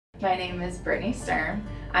My name is Brittany Sturm.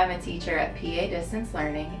 I'm a teacher at PA Distance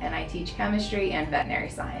Learning, and I teach chemistry and veterinary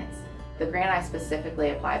science. The grant I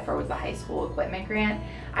specifically applied for was the high school equipment grant.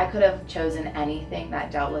 I could have chosen anything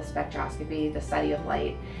that dealt with spectroscopy, the study of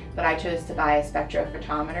light, but I chose to buy a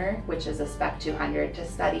spectrophotometer, which is a SPEC 200, to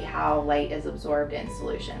study how light is absorbed in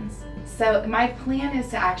solutions. So my plan is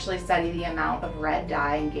to actually study the amount of red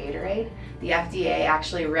dye in Gatorade. The FDA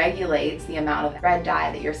actually regulates the amount of red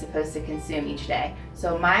dye that you're supposed to consume each day.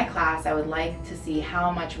 So in my class, I would like to see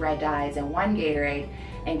how much red dye is in one Gatorade,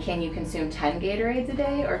 and can you consume 10 Gatorades a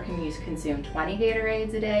day, or can you consume 20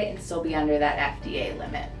 Gatorades a day and still be under that FDA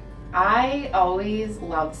limit? I always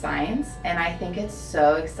loved science, and I think it's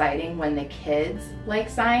so exciting when the kids like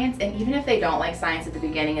science, and even if they don't like science at the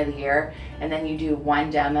beginning of the year, and then you do one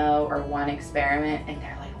demo or one experiment and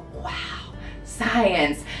they're like, wow,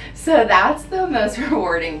 science. So that's the most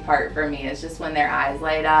rewarding part for me, is just when their eyes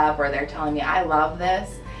light up or they're telling me, I love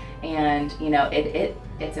this. And you know,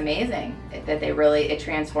 it's amazing that it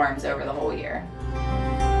transforms over the whole year.